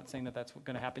church. I'm not saying that that's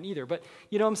going to happen either, but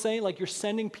you know what I'm saying? Like, you're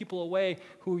sending people away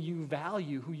who you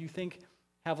value, who you think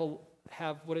have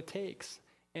what it takes.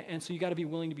 And so you got to be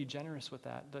willing to be generous with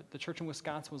that. The church in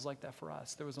Wisconsin was like that for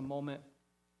us. There was a moment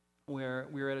where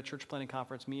we were at a church planting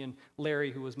conference, me and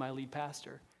Larry, who was my lead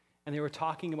pastor, and they were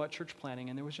talking about church planting,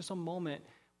 and there was just a moment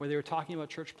where they were talking about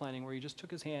church planting where he just took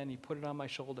his hand, he put it on my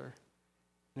shoulder,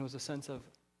 and it was a sense of,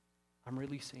 I'm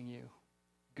releasing you.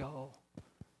 Go.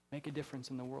 Make a difference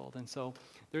in the world. And so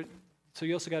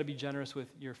you also got to be generous with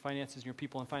your finances and your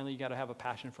people, and finally you got to have a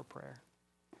passion for prayer.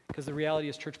 Because the reality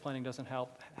is church planting doesn't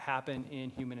happen in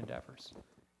human endeavors.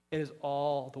 It is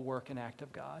all the work and act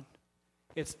of God.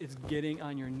 It's getting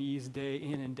on your knees day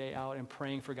in and day out and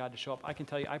praying for God to show up. I can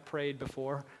tell you, I prayed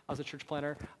before I was a church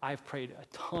planter. I've prayed a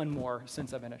ton more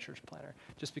since I've been a church planter,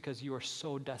 just because you are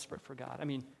so desperate for God. I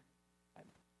mean,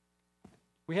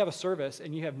 we have a service,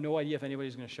 and you have no idea if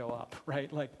anybody's going to show up,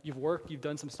 right? Like, you've worked, you've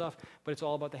done some stuff, but it's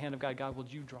all about the hand of God. God, will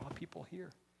you draw people here?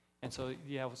 And so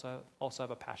you also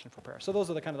have a passion for prayer. So those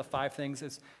are the kind of the 5 things.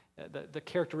 It's the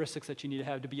characteristics that you need to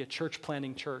have to be a church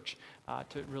planting church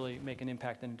to really make an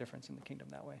impact and a difference in the kingdom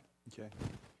that way. Okay.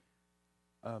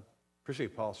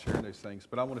 Appreciate Paul sharing those things,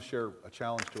 but I want to share a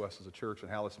challenge to us as a church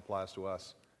and how this applies to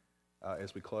us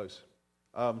as we close.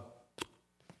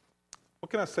 What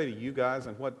can I say to you guys,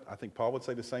 and what I think Paul would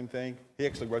say the same thing? He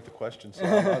actually wrote the question, so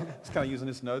I'm just kind of using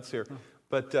his notes here.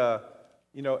 But,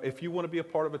 if you want to be a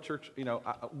part of a church,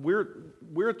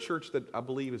 we're a church that I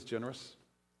believe is generous.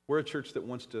 We're a church that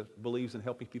believes in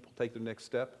helping people take their next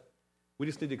step. We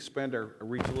just need to expand our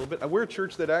reach a little bit. We're a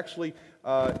church that actually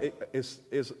is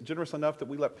generous enough that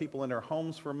we let people in their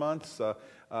homes for months to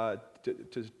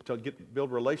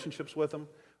build relationships with them.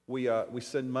 We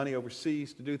send money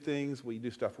overseas to do things. We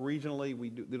do stuff regionally. We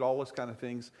do all those kind of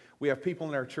things. We have people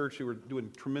in our church who are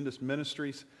doing tremendous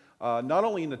ministries, not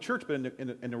only in the church, but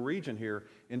in the region here,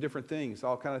 in different things,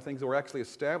 all kind of things that were actually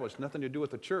established, nothing to do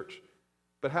with the church.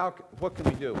 But what can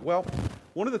we do? Well,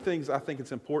 one of the things I think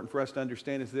it's important for us to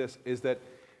understand is that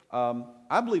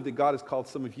I believe that God has called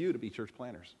some of you to be church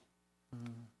planters.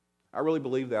 Mm-hmm. I really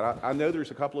believe that. I know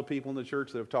there's a couple of people in the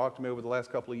church that have talked to me over the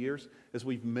last couple of years as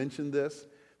we've mentioned this,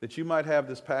 that you might have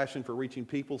this passion for reaching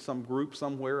people, some group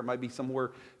somewhere. It might be somewhere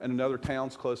in another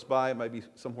town's close by. It might be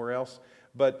somewhere else.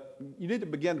 But you need to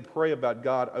begin to pray about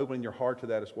God opening your heart to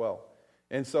that as well.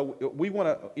 And so we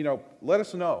want to, let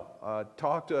us know.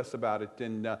 Talk to us about it.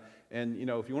 And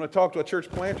if you want to talk to a church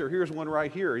planter, here's one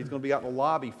right here. He's going to be out in the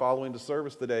lobby following the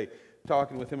service today,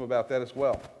 talking with him about that as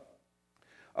well.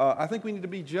 I think we need to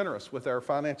be generous with our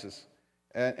finances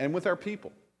and with our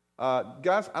people.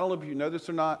 Guys, I don't know if you know this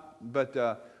or not,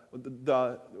 but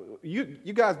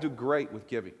you guys do great with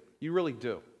giving. You really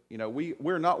do.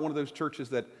 We're not one of those churches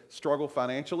that struggle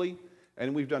financially,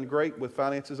 and we've done great with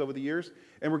finances over the years,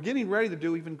 and we're getting ready to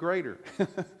do even greater.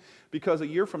 Because a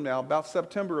year from now, about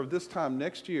September of this time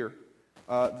next year,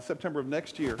 September of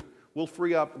next year, we'll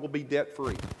be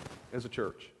debt-free as a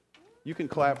church. You can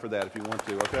clap for that if you want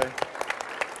to, okay?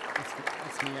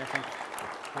 That's me, I think.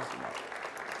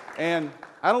 And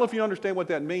I don't know if you understand what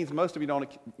that means. Most of you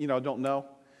don't know.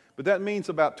 But that means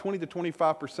about 20 to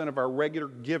 25% of our regular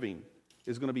giving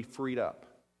is going to be freed up.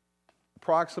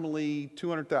 Approximately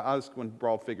 $200,000, I was going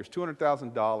broad figures,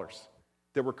 $200,000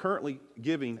 that we're currently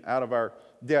giving out of our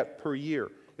debt per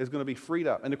year is going to be freed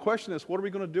up. And the question is, what are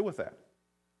we going to do with that?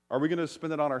 Are we going to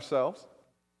spend it on ourselves?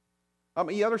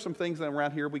 There's some things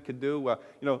around here we could do.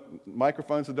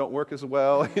 Microphones that don't work as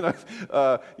well.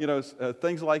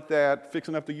 Things like that.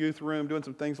 Fixing up the youth room, doing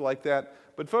some things like that.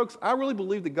 But folks, I really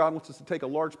believe that God wants us to take a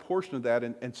large portion of that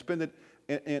and spend it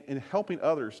in helping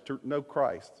others to know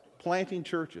Christ, planting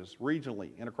churches regionally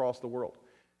and across the world.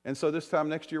 And so this time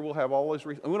next year we'll have all those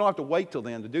resources. We don't have to wait till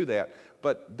then to do that,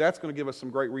 but that's going to give us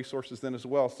some great resources then as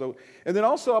well. So, and then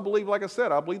also I believe, like I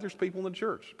said, I believe there's people in the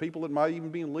church, people that might even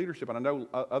be in leadership. And I know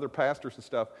other pastors and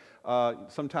stuff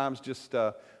sometimes just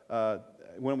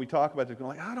when we talk about it, they're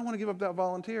like, I don't want to give up that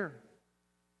volunteer.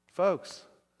 Folks,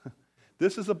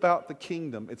 this is about the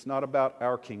kingdom. It's not about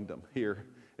our kingdom here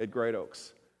at Great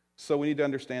Oaks. So we need to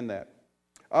understand that.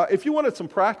 If you wanted some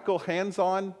practical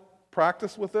hands-on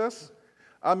practice with this,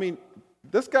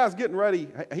 this guy's getting ready.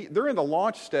 They're in the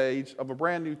launch stage of a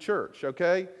brand new church,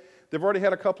 okay? They've already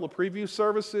had a couple of preview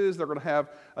services. They're going to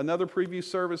have another preview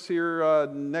service here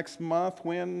next month,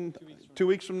 2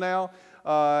 weeks from now.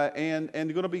 And they're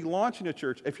going to be launching a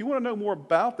church. If you want to know more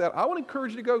about that, I would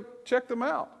encourage you to go check them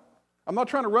out. I'm not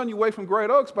trying to run you away from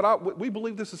Great Oaks, but we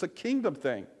believe this is a kingdom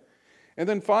thing. And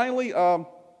then finally,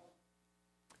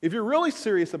 if you're really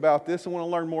serious about this and want to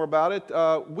learn more about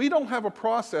it, we don't have a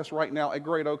process right now at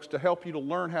Great Oaks to help you to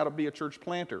learn how to be a church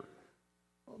planter.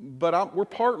 But we're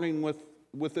partnering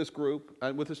with this group,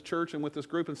 with this church and with this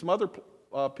group, and some other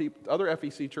other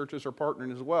FEC churches are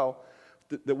partnering as well,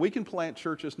 that we can plant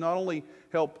churches, not only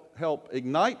help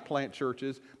Ignite plant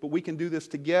churches, but we can do this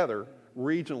together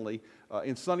regionally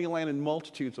in Sunnyland and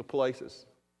multitudes of places.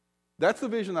 That's the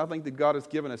vision I think that God has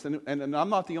given us. And I'm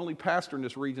not the only pastor in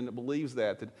this region that believes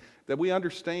that we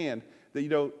understand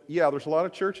that, there's a lot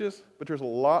of churches, but there's a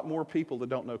lot more people that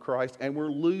don't know Christ, and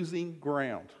we're losing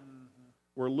ground. Mm-hmm.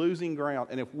 We're losing ground.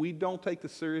 And if we don't take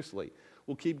this seriously,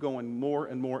 we'll keep going more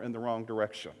and more in the wrong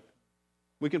direction.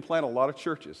 We can plant a lot of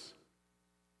churches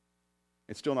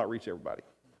and still not reach everybody.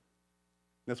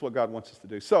 That's what God wants us to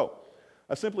do. So,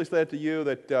 I simply said to you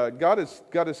that God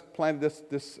has planted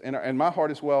this in my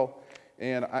heart as well.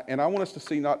 And I want us to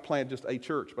see not plant just a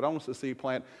church, but I want us to see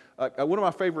plant. One of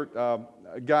my favorite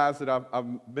guys that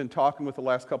I've been talking with the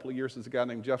last couple of years is a guy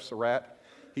named Jeff Surratt.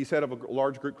 He's head of a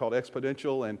large group called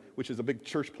Exponential, which is a big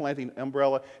church planting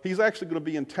umbrella. He's actually going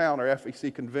to be in town. Our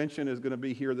FEC convention is going to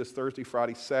be here this Thursday,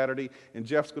 Friday, Saturday, and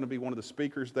Jeff's going to be one of the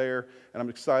speakers there, and I'm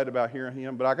excited about hearing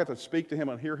him. But I got to speak to him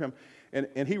and hear him,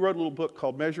 and he wrote a little book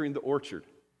called Measuring the Orchard.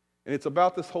 And it's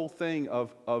about this whole thing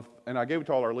of and I gave it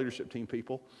to all our leadership team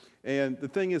people, and the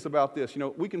thing is about this,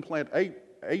 we can plant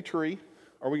a tree,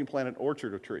 or we can plant an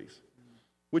orchard of trees.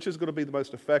 Which is going to be the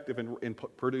most effective in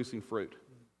producing fruit?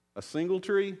 A single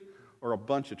tree or a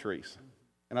bunch of trees?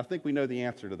 And I think we know the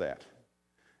answer to that.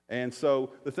 And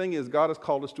so the thing is, God has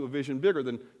called us to a vision bigger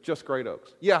than just Great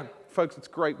Oaks. Yeah, folks, it's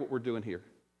great what we're doing here.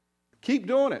 Keep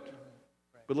doing it.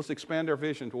 But let's expand our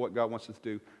vision to what God wants us to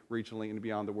do regionally and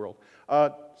beyond the world.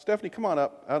 Stephanie, come on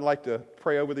up. I'd like to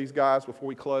pray over these guys before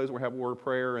we close. We'll have a word of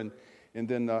prayer and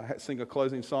then sing a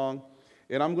closing song.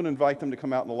 And I'm going to invite them to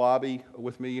come out in the lobby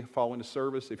with me following the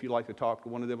service. If you'd like to talk to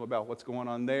one of them about what's going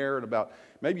on there and about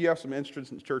maybe you have some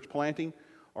interest in church planting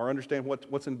or understand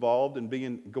what's involved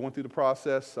in going through the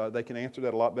process, they can answer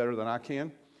that a lot better than I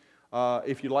can.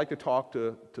 If you'd like to talk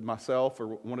to myself or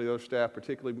one of the other staff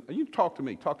particularly, you can talk to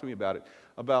me about it,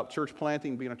 about church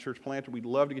planting, being a church planter. We'd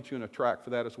love to get you in a track for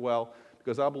that as well,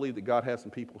 because I believe that God has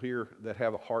some people here that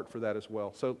have a heart for that as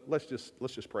well. So let's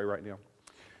just pray right now.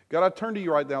 God, I turn to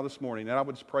you right now this morning, and I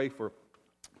would just pray for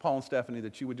Paul and Stephanie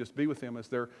that you would just be with them as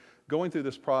they're going through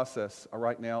this process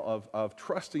right now of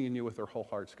trusting in you with their whole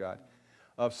hearts, God,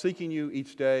 of seeking you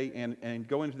each day and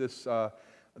going to this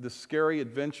scary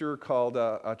adventure called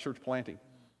church planting,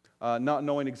 not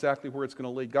knowing exactly where it's going to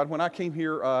lead. God, when I came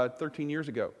here 13 years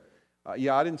ago, I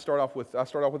started off with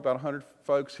about 100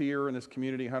 folks here in this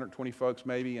community, 120 folks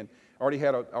maybe, and already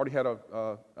had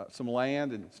some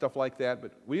land and stuff like that,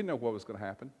 but we didn't know what was going to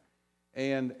happen.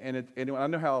 And I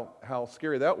know how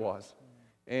scary that was.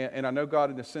 And I know God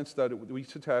in the sense that we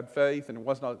just had faith, and it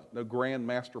was not no grand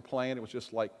master plan. It was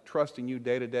just like trusting you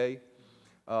day to day,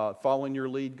 following your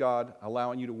lead, God,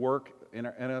 allowing you to work in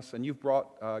us. And you've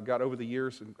brought, God, over the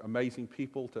years, amazing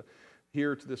people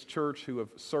here to this church who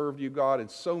have served you, God,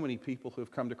 and so many people who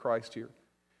have come to Christ here.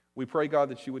 We pray, God,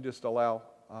 that you would just allow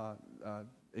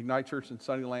Ignite Church in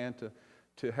Sunnyland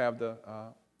to have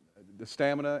the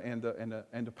stamina and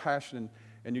the passion,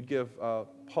 and you'd give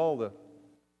Paul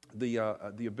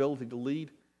the ability to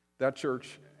lead that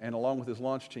church, and along with his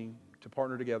launch team to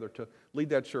partner together to lead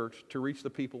that church to reach the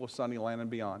people of Sunnyland and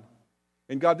beyond.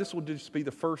 And God, this will just be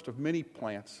the first of many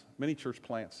church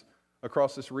plants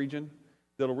across this region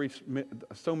that'll reach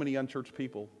so many unchurched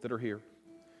people that are here.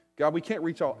 God, we can't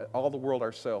reach all the world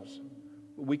ourselves,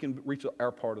 but we can reach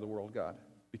our part of the world, God,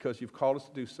 because you've called us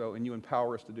to do so, and you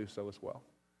empower us to do so as well.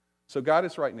 So guide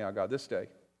us right now, God, this day,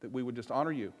 that we would just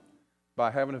honor you by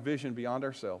having a vision beyond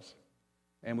ourselves.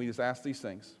 And we just ask these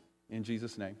things in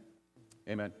Jesus' name.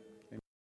 Amen.